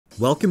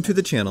Welcome to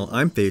the channel,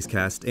 I'm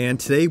Facecast, and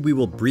today we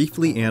will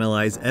briefly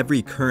analyze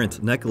every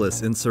current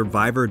necklace in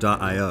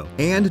survivorio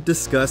and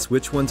discuss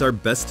which ones are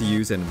best to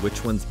use and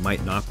which ones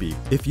might not be.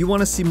 If you want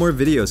to see more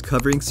videos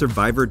covering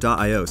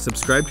survivorio,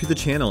 subscribe to the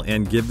channel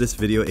and give this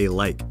video a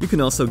like. You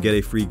can also get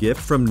a free gift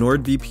from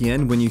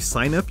NordVPN when you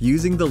sign up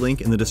using the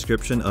link in the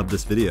description of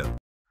this video.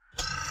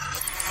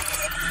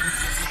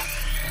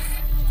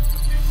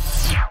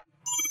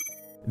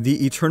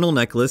 The Eternal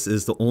Necklace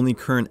is the only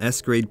current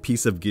S-grade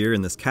piece of gear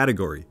in this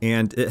category,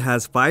 and it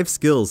has 5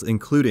 skills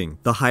including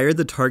the higher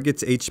the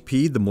target's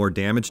HP, the more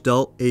damage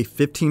dealt, a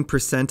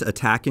 15%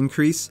 attack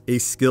increase, a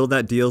skill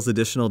that deals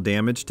additional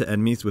damage to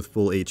enemies with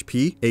full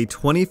HP, a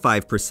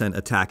 25%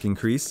 attack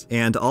increase,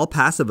 and all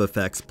passive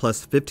effects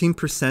plus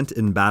 15%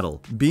 in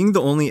battle. Being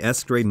the only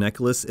S-grade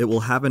necklace, it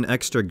will have an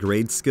extra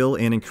grade skill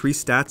and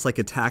increase stats like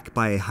attack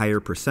by a higher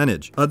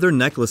percentage. Other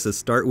necklaces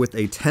start with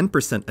a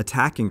 10%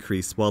 attack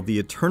increase, while the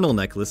Eternal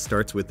Necklace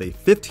starts with a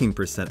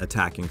 15%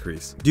 attack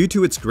increase. Due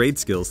to its grade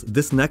skills,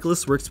 this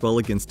necklace works well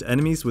against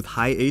enemies with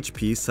high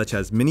HP such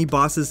as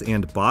mini-bosses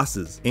and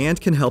bosses,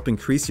 and can help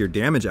increase your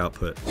damage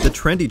output. The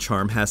Trendy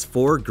Charm has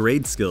 4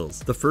 grade skills.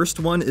 The first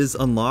one is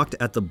unlocked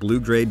at the blue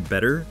grade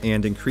better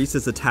and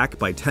increases attack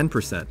by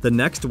 10%. The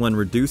next one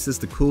reduces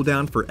the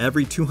cooldown for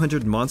every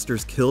 200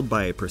 monsters killed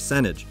by a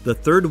percentage. The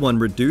third one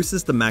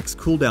reduces the max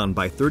cooldown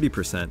by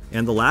 30%,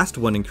 and the last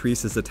one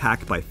increases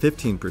attack by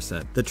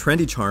 15%. The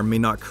Trendy Charm may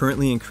not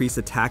currently increase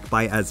attack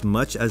by as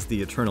much as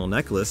the Eternal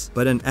Necklace,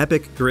 but an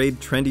epic grade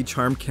Trendy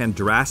Charm can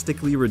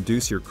drastically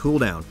reduce your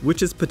cooldown,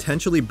 which is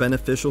potentially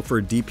beneficial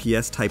for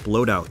DPS type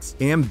loadouts,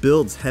 and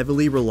builds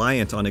heavily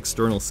reliant on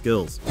external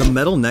skills. The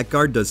Metal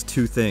Neckguard does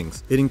 2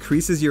 things. It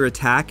increases your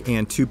attack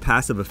and 2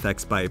 passive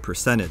effects by a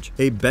percentage.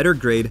 A better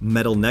grade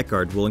Metal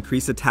Neckguard will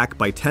increase attack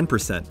by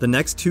 10%. The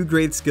next 2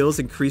 grade skills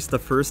increase the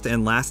first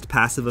and last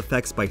passive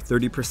effects by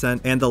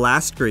 30%, and the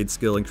last grade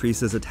skill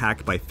increases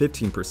attack by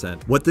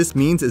 15%. What this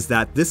means is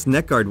that this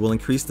Neckguard will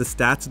increase the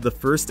stats of the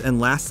first and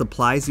last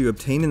supplies you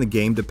obtain in the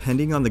game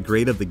depending on the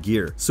grade of the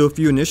gear. So if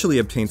you initially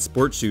obtain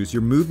sports shoes,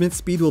 your movement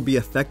speed will be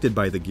affected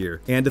by the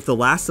gear, and if the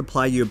last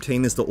supply you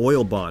obtain is the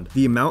oil bond,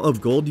 the amount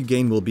of gold you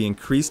gain will be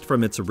increased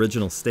from its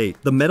original state.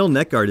 The Metal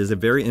Neckguard is a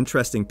very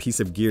interesting piece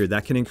of gear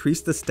that can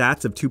increase the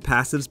stats of 2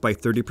 passives by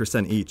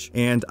 30% each,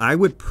 and I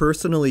would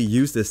personally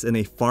use this in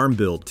a farm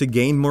build to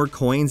gain more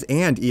coins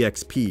and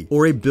EXP,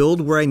 or a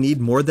build where I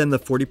need more than the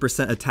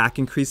 40% attack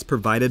increase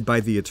provided by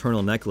the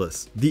Eternal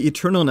Necklace. The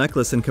Eternal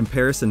Necklace in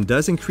comparison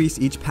does increase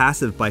each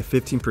passive by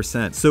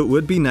 15%, so it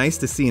would be nice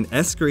to see an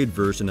S-grade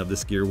version of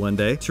this gear one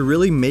day to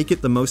really make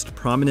it the most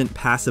prominent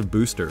passive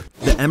booster.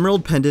 The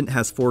Emerald Pendant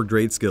has 4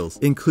 grade skills,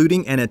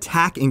 including an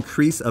attack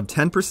increase of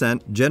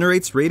 10%,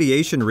 generates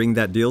radiation ring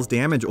that deals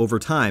damage over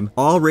time,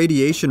 all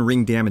radiation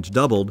ring damage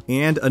doubled,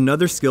 and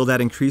another skill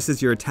that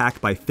increases your attack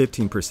by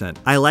 15%.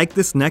 I like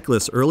this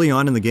necklace early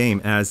on in the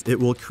game as it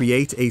will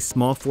create a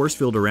small force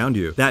field around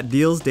you that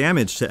deals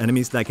damage to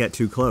enemies that get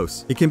too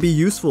close. It can be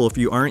useful if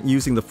you aren't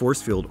using the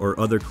force field or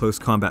other close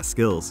combat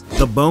skills.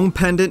 The Bone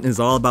Pendant is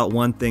all about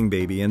one thing,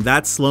 baby, and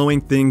that's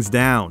slowing things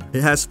down.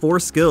 It has 4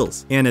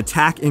 skills: an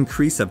attack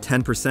increase of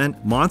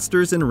 10%,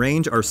 monsters in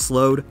range are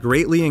slowed,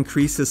 greatly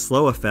increases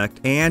slow effect,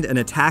 and an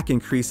attack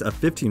increase of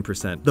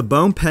 15%. The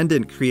Bone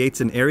Pendant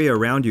creates an area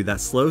around you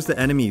that slows the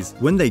enemies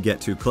when they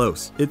get too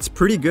close. It's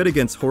pretty good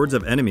against hordes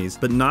of enemies,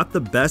 but not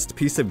the best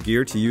piece of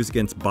gear to use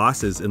against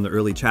bosses in the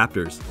early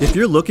chapters. If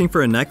you're looking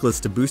for a necklace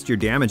to boost your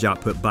damage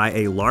output by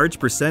a large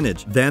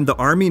percentage, then the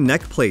Army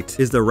Neckplate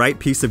is the right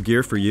piece of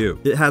gear for you.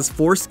 It has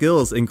 4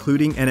 skills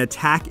including an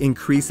attack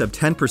increase of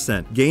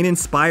 10%, gain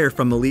Inspire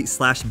from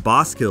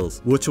elite/boss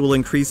kills, which will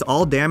increase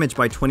all damage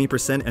by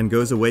 20% and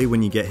goes away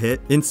when you get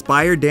hit,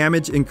 Inspire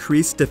damage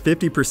increased to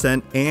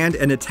 50%, and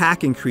an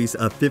attack increase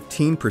of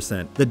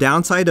 15%. The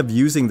downside of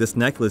using this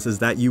necklace is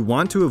that you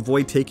want to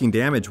avoid taking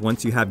damage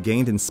once you have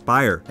gained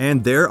Inspire,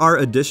 and there are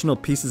additional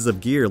pieces of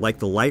gear like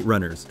the Light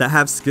Runners that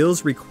have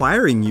skills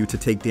requiring you to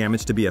take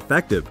damage to be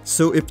effective.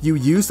 So if you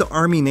use the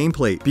Army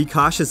Nameplate, be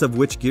cautious of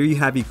which gear you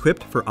have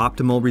equipped for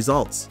optimal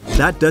results.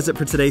 That does it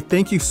for today.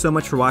 Thank you so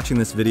much for watching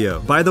this video.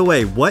 By the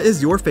way, what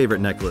is your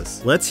favorite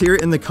necklace? Let's hear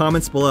it in the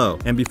comments below.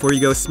 And before you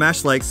go,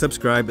 smash like,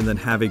 subscribe, and then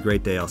have a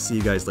great day. I'll see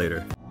you guys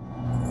later.